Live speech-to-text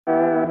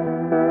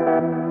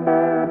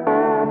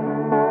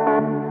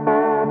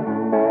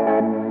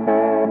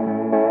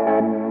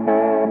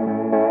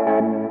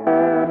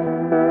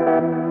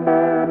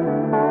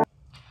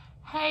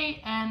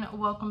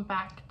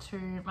to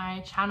my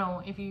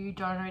channel. If you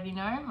don't already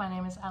know, my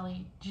name is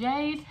Ali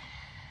Jade.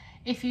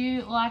 If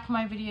you like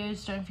my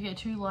videos, don't forget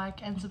to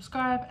like and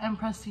subscribe and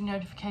press the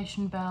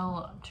notification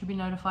bell to be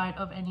notified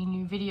of any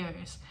new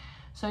videos.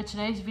 So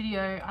today's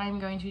video, I'm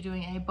going to be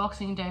doing a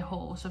Boxing Day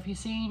haul. So if you've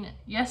seen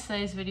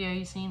yesterday's video,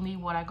 you've seen the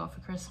what I got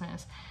for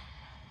Christmas.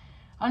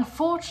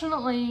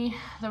 Unfortunately,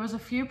 there was a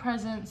few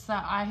presents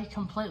that I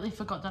completely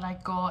forgot that I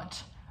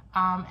got,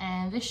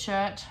 and this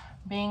shirt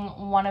being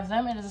one of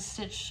them. It is a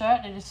stitched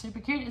shirt. It is super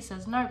cute. It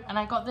says Nope, and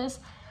I got this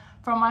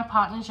from my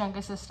partner's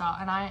younger sister,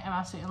 and I am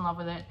absolutely in love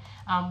with it.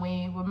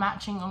 We were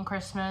matching on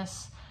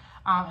Christmas.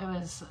 It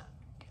was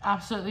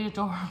absolutely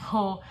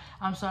adorable.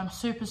 So I'm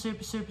super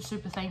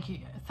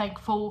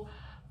thankful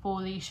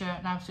for the shirt,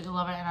 and I absolutely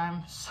love it. And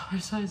I'm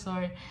so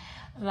sorry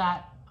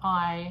that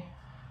I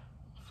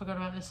forgot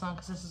about this one,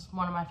 because this is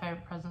one of my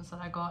favorite presents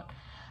that I got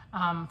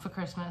for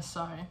Christmas.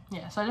 So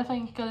yeah, so I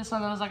definitely got this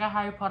one. There was like a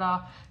Harry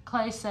Potter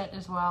clay set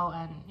as well,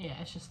 and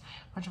yeah, it's just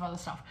a bunch of other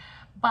stuff.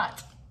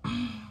 But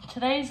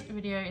today's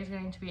video is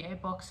going to be a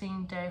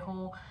Boxing Day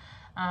haul.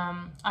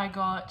 I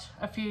got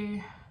a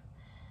few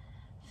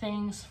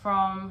things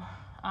from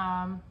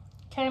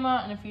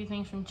Kmart and a few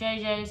things from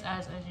jayjays.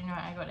 As you know,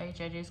 I got a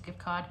jayjays gift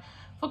card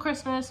for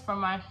Christmas from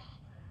my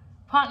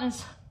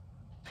partner's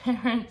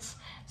parents.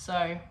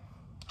 So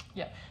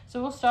yeah,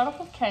 so we'll start off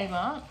with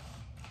Kmart.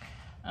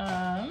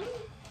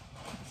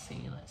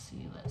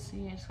 Let's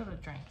see. I just got a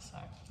drink, so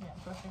yeah,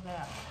 I'm gonna check that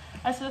out.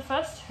 Alright, so the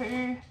first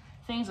two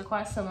things are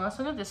quite similar.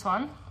 So I got this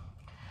one.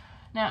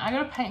 Now, I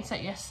got a paint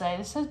set yesterday.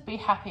 This says Be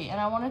Happy, and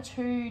I wanted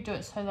to do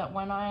it so that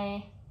when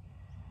I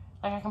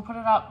can put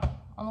it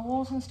up on the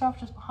walls and stuff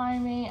just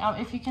behind me.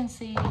 If you can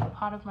see,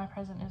 part of my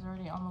present is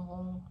already on the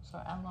wall, so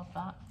I love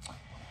that.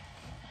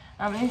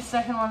 The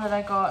second one that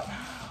I got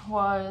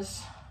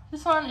was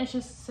this one. It's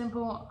just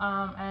simple,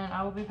 and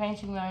I will be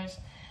painting those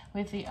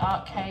with the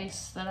art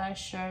case that I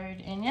showed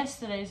in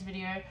yesterday's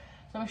video.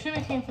 So I'm sure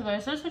we came for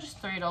those. Those were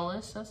just $3. I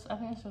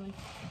think that's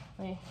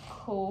really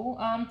cool.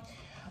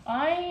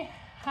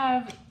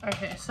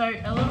 Okay, so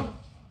a little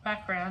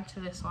background to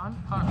this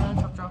one.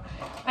 Top drawer.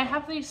 I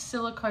have these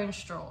silicone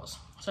straws.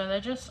 So they're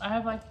just, I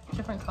have like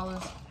different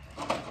colors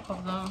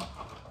of them. See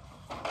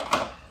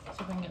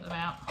if I can get them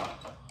out.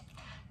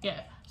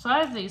 Yeah, so I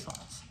have these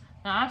ones.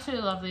 Now I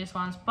absolutely love these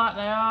ones, but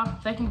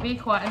they can be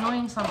quite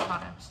annoying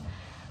sometimes.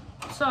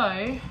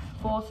 So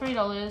for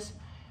 $3,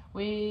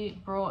 we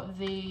brought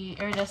the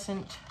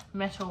iridescent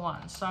metal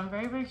ones. So I'm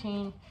very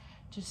keen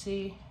to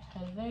see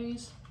how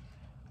these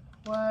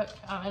work.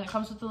 And it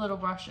comes with the little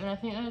brush, and I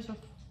think those were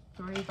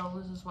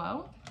 $3 as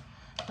well.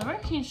 So I'm very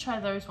keen to try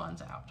those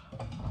ones out.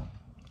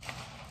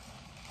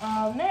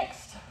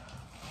 Next,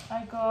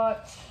 I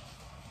got,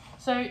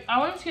 so I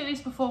wanted to get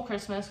these before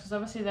Christmas, because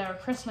obviously they're a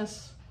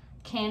Christmas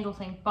candle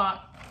thing,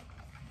 but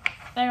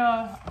they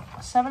are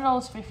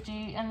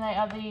 $7.50, and they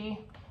are the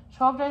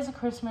 12 Days of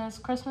Christmas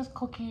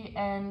cookie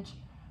and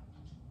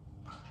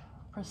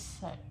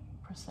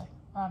Prosecco,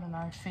 I don't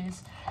know,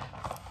 fizz,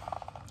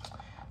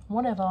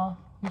 whatever,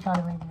 you can't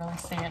even really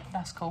see it,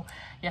 that's cool.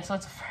 Yeah, so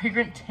it's a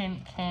fragrant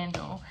tint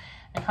candle.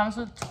 It comes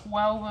with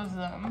 12 of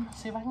them.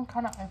 See if I can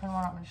kind of open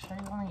one up and show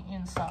you on the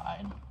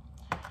inside.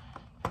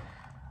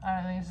 I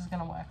don't think this is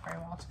going to work very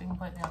well, to be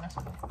completely honest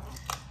with you.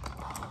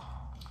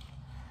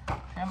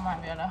 I might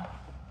be able to.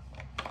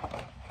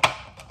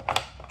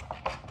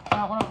 I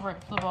don't want to rip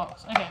the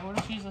box. Okay, we'll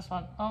just use this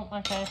one. Oh,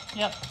 okay,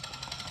 yep.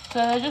 So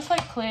they're just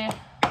like clear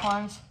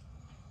ones.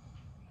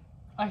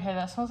 Okay,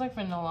 that smells like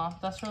vanilla.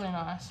 That's really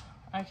nice.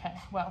 Okay,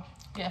 well,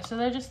 yeah, so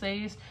they're just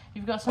these.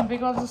 You've got some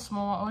big ones and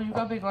small, or you've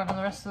got a big one, and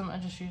the rest of them are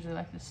just usually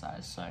like this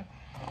size. So,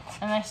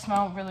 and they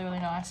smell really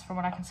nice from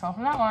what I can smell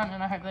from that one,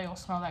 and I hope they all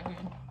smell that good,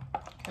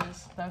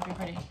 because that would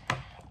be pretty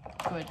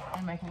good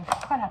and make me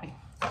quite happy.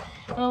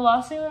 And the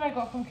last thing that I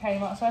got from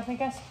Kmart, so I think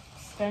I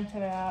spent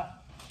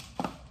about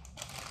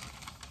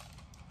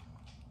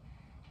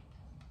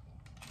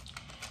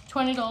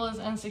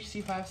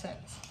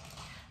 $20.65.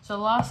 So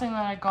the last thing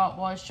that I got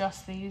was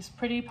just these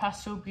pretty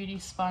pastel beauty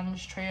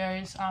sponge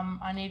trios.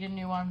 I needed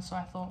new ones, so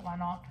I thought, why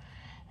not?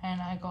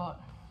 And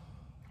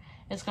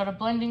it's got a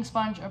blending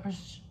sponge, a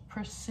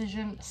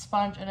precision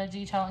sponge, and a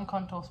detail and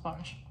contour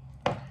sponge.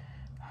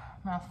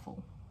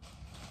 Mouthful.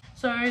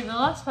 So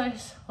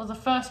the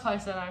first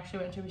place that I actually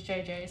went to was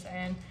jayjays,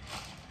 and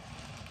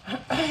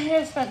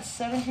I spent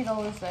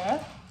 $70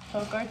 there. So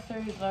I'll go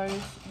through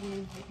those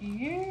with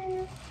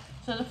you.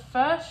 So the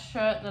first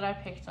shirt that I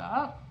picked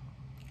up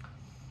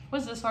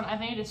was this one. I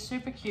think it is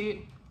super cute,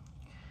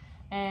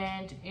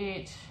 and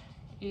it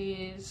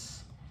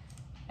is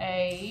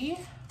let's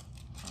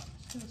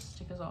get the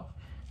stickers off.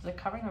 They're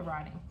covering the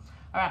writing.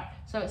 Alright,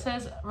 so it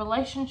says in a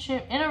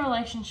relationship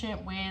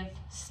with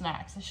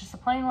snacks. It's just a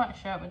plain white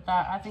shirt with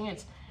that. I think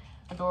it's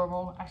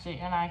adorable, actually,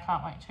 and I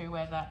can't wait to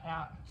wear that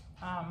out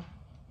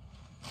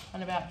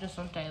and about just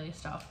on daily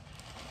stuff.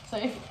 So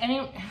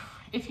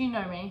if you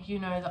know me, you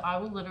know that I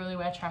will literally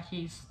wear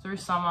trackies through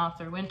summer,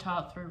 through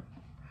winter, through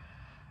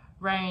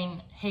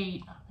rain,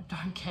 heat. I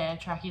don't care.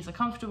 Trackies are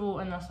comfortable,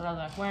 and that's what I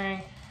like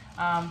wearing.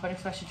 but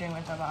especially during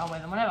winter, but I'll wear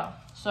them whenever.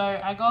 So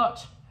I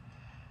got,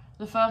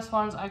 the first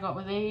ones I got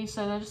were these.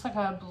 So they're just like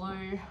a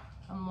blue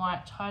and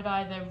white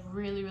tie-dye. They're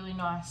really, really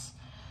nice.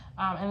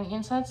 And the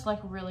inside's like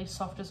really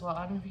soft as well.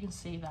 I don't know if you can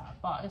see that,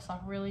 but it's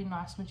like really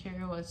nice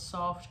material. It's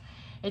soft.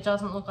 It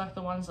doesn't look like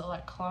the ones that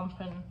like clump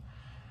and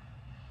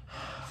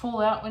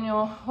fall out when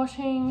you're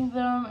washing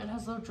them. It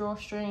has a little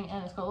drawstring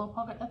and it's got a little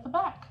pocket at the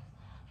back.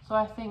 So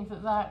I think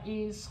that that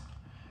is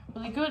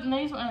really good. And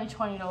these were only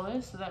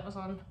 $20, so that was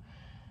on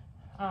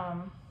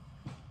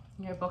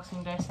you know,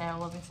 Boxing Day sale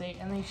obviously.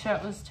 And the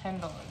shirt was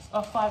 $10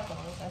 or $5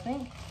 I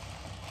think.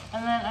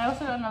 And then I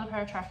also got another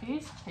pair of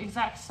trackies,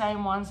 exact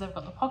same ones. They've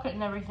got the pocket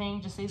and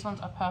everything, just these ones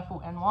are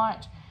purple and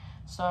white.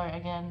 So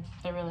again,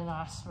 they're really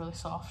nice, really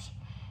soft.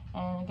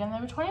 And again, they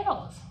were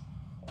 $20.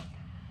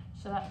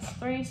 So that's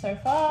 3 so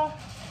far.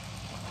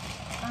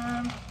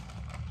 Yeah,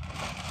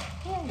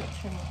 I got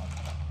 2 more.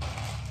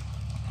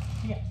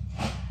 Yeah.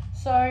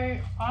 So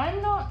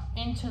I'm not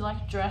into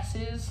like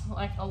dresses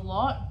like a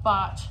lot,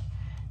 but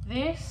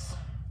this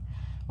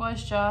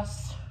was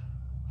just,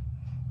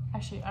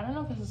 actually, I don't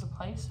know if this is a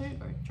play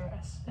suit or a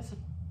dress. It's a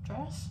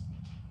dress?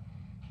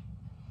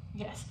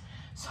 Yes.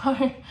 So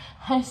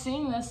I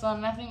seen this one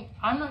and I think,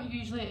 I'm not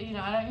usually, you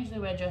know, I don't usually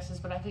wear dresses,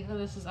 but I think that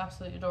this is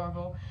absolutely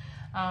adorable.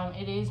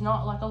 It is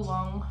not like a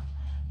long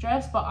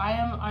dress, but I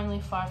am only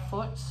 5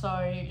 foot, so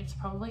it's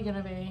probably going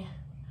to be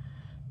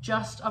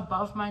just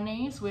above my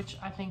knees, which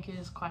I think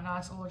is quite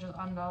nice, or just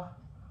under,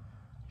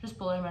 just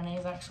below my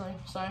knees actually.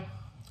 So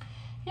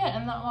yeah,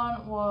 and that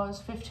one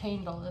was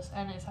 $15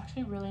 and it's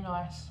actually really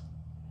nice.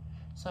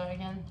 So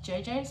again,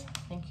 jayjays,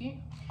 thank you.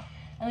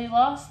 And the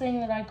last thing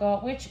that I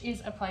got, which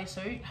is a play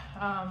suit,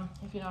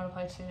 if you know what a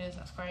play suit is,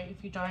 that's great.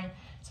 If you don't,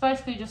 it's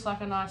basically just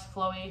like a nice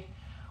flowy,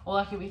 or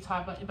like a wee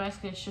tie, but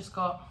basically it's just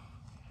got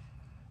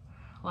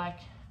like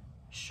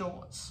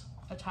shorts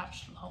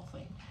attached to the whole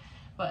thing.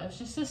 But it's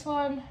just this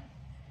one.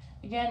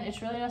 Again,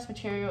 it's really nice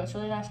material, it's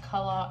really nice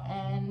color,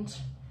 and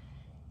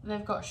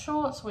they've got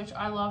shorts, which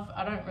I love.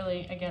 I don't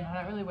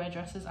really wear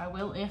dresses. I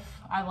will if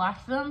I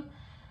like them,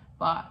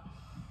 but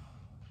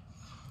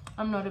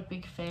I'm not a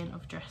big fan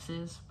of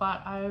dresses,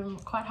 but I'm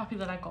quite happy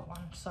that I got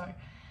one, so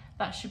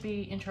that should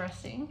be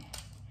interesting.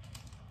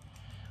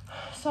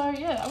 So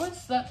yeah,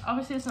 that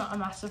obviously it's not a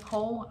massive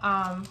haul.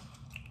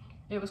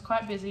 It was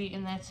quite busy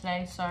in there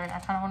today, so I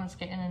kind of wanted to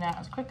get in and out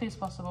as quickly as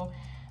possible.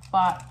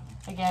 But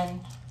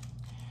again,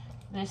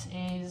 this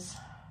is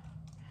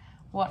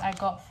what I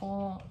got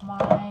for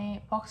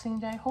my Boxing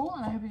Day haul,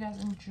 and I hope you guys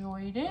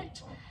enjoyed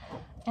it.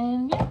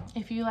 And yeah,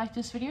 if you like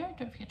this video,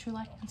 don't forget to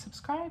like and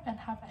subscribe, and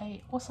have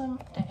an awesome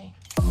day.